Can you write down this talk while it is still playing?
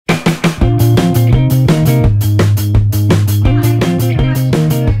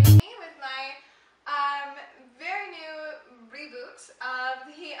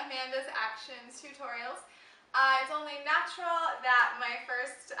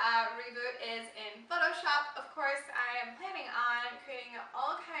reboot is in Photoshop. Of course, I am planning on creating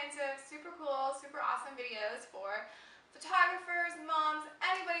all kinds of super cool, super awesome videos for photographers, moms,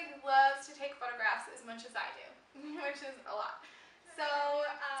 anybody who loves to take photographs as much as I do, which is a lot. So,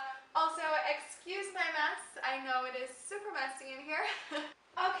 also excuse my mess. I know it is super messy in here.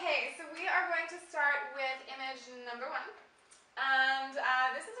 Okay, so we are going to start with image number 1. And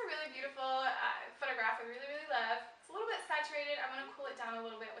this is a really beautiful photograph I really, really love. It's a little bit saturated. I'm going to cool it down a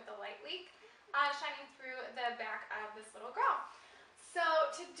little bit with the light leak shining through the back of this little girl. So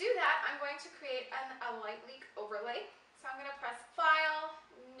to do that, I'm going to create a light leak overlay. So I'm going to press File,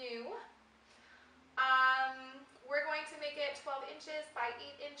 New. We're going to make it 12 inches by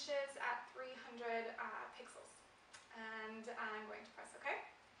 8 inches at 300 pixels. And I'm going to press OK.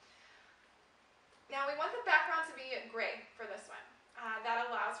 Now we want the background to be gray for this one.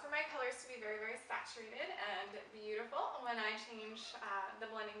 That allows for my colors to be very, very saturated and beautiful when I change the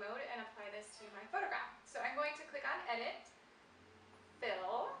blending mode and apply this to my photograph. So I'm going to click on Edit,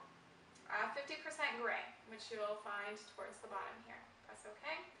 Fill, 50% gray, which you'll find towards the bottom here. Press OK.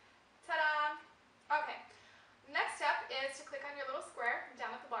 Ta-da! Okay. Next step is to click on your little square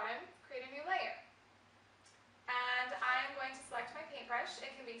down at the bottom, create a new layer. And I'm going to select my paintbrush.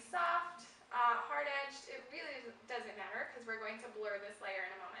 It can be soft, hard-edged, it really doesn't matter because we're going to blur this layer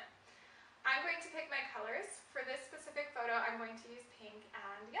in a moment. I'm going to pick my colors. For this specific photo, I'm going to use pink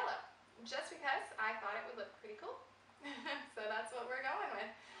and yellow, just because I thought it would look pretty cool. So that's what we're going with.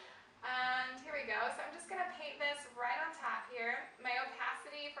 And here we go. So I'm just going to paint this right on top here. My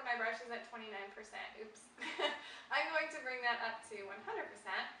opacity for my brush is at 29%. Oops. I'm going to bring that up to 100%.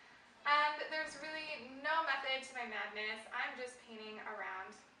 And there's really no method to my madness. I'm just painting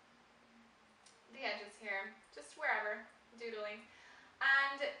around the edges here, just wherever, doodling.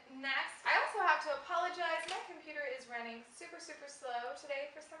 And next, I also have to apologize. My computer is running super, super slow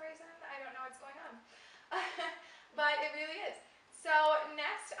today for some reason. I don't know what's going on. But it really is. So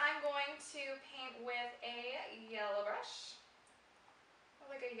next, I'm going to paint with a yellow brush.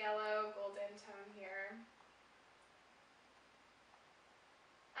 Like a yellow golden tone here.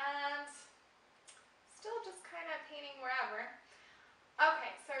 And still just kind of painting wherever.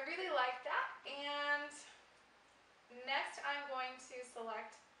 Okay, so I really like that. And next I'm going to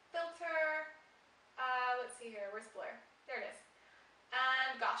select Filter. Let's see here, where's Blur? There it is.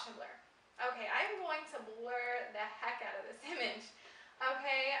 And Gaussian Blur. Okay, I'm going to blur the heck out of this image.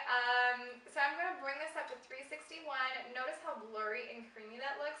 Okay, so I'm going to bring this up to 361. Notice how blurry and creamy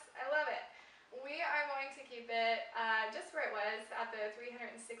that looks. I love it. We are going to keep it just where it was at the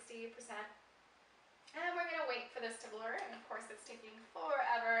 360%. And we're going to wait for this to blur, and of course it's taking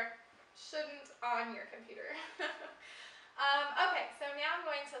forever. Shouldn't on your computer. Okay, so now I'm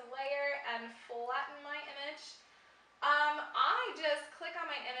going to layer and flatten my image. I just click on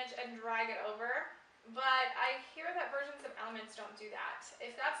my image and drag it over, but I hear that versions of Elements don't do that.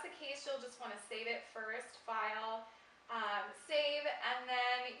 If that's the case, you'll just want to save it first, File, Save, and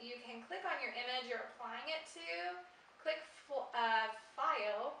then you can click on your image you're applying it to, click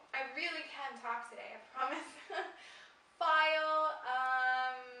File. I really can talk today, I promise. File,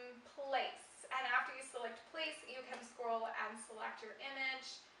 Place. And after you select Place, you can scroll and select your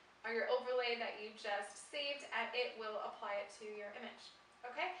image or your overlay that you just saved, and it will apply it to your image.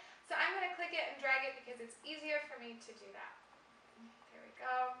 Okay? So I'm going to click it and drag it because it's easier for me to do that. There we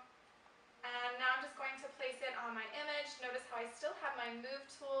go. And now I'm just going to place it on my image. Notice how I still have my Move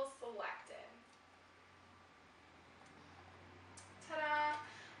tool selected. Ta-da!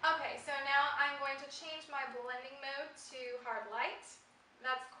 Okay, so now I'm going to change my blending mode to hard light.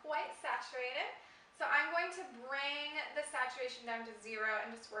 That's quite saturated. So I'm going to bring the saturation down to 0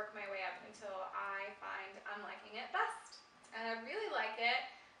 and just work my way up until I find I'm liking it best. And I really like it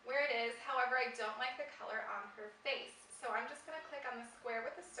where it is. However, I don't like the color on her face. So I'm just going to click on the square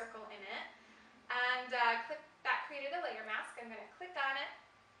with the circle in it. And click that created a layer mask. I'm going to click on it,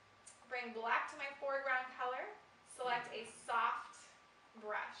 bring black to my foreground color, select a soft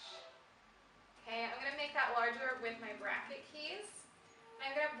brush. Okay, I'm going to make that larger with my bracket keys. And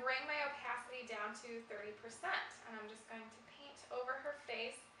I'm going to bring my opacity down to 30%. And I'm just going to paint over her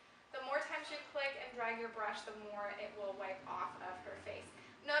face. The more times you click and drag your brush, the more it will wipe off of her face.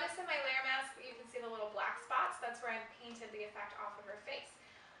 Notice in my layer mask that you can see the little black spots. That's where I've painted the effect off of her face.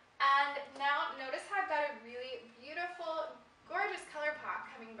 And now notice how I've got a really beautiful, gorgeous color pop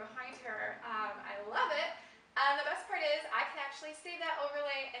coming behind her. I love it. And the best part is I can actually save that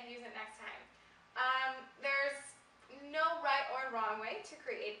overlay and use it next time. There's no right or wrong way to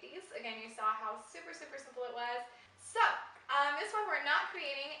create these. Again, you saw how super, super simple it was. So, this one we're not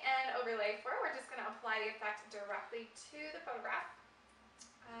creating an overlay for. We're just going to apply the effect directly to the photograph.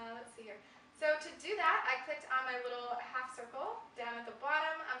 see here. So to do that, I clicked on my little half circle down at the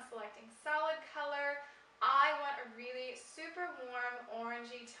bottom. I'm selecting solid color. I want a really super warm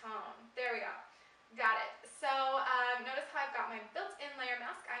orangey tone. There we go. Got it. So notice how I've got my built-in layer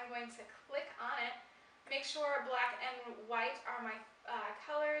mask. I'm going to click on it. Make sure black and white are my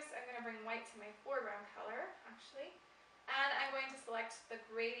colors. I'm going to bring white to my foreground color, actually. And I'm going to select the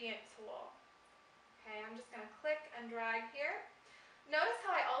gradient tool. Okay, I'm just going to click and drag here. Notice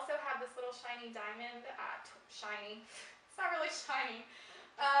how I also have this little shiny diamond, shiny, it's not really shiny,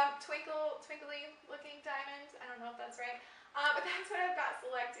 twinkly looking diamond. I don't know if that's right. But that's what I've got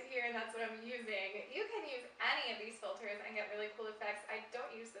selected here, and that's what I'm using. You can use any of these filters and get really cool effects. I don't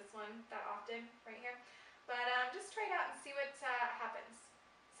use this one that often right here, but just try it out and see what happens.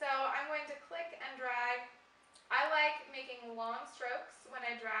 So I'm going to click and drag. I like making long strokes when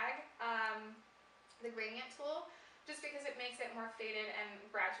I drag the gradient tool, just because it makes it more faded and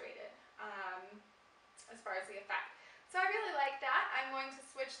graduated as far as the effect. So I really like that. I'm going to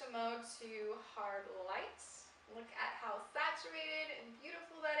switch the mode to hard light. Look at how saturated and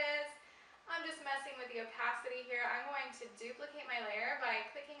beautiful that is. I'm just messing with the opacity here. I'm going to duplicate my layer by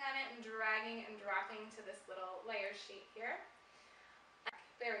clicking on it and dragging and dropping to this little layer sheet here.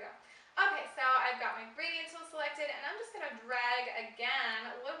 There we go. Okay, so I've got my gradient tool selected, and I'm just going to drag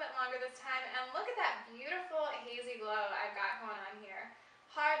again a little bit longer this time, and look at that beautiful hazy glow I've got going on here.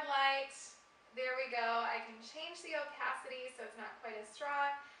 Hard light, there we go. I can change the opacity so it's not quite as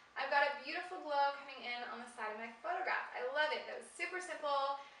strong. I've got a beautiful glow coming in on the side of my photograph. I love it. That was super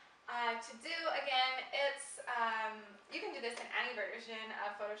simple to do. Again, it's you can do this in any version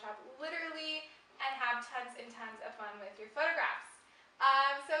of Photoshop, literally, and have tons and tons of fun with your photographs.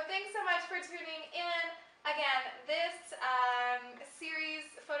 So thanks so much for tuning in. Again, this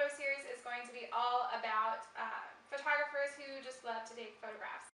photo series is going to be all about photographers who just love to take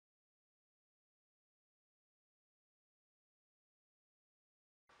photographs.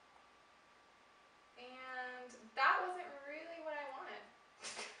 And that wasn't really what I wanted.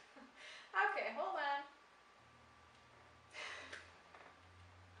 Okay, hold on.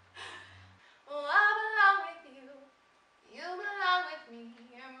 Well, I belong with you. You belong with me.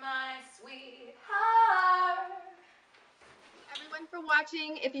 You're my sweetheart. Everyone for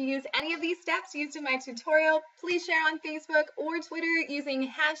watching. If you use any of these steps used in my tutorial, please share on Facebook or Twitter using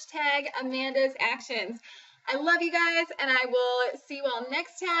hashtag Amanda's Actions. I love you guys, and I will see you all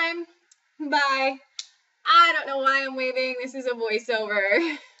next time. Bye. I don't know why I'm waving. This is a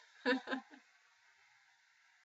voiceover.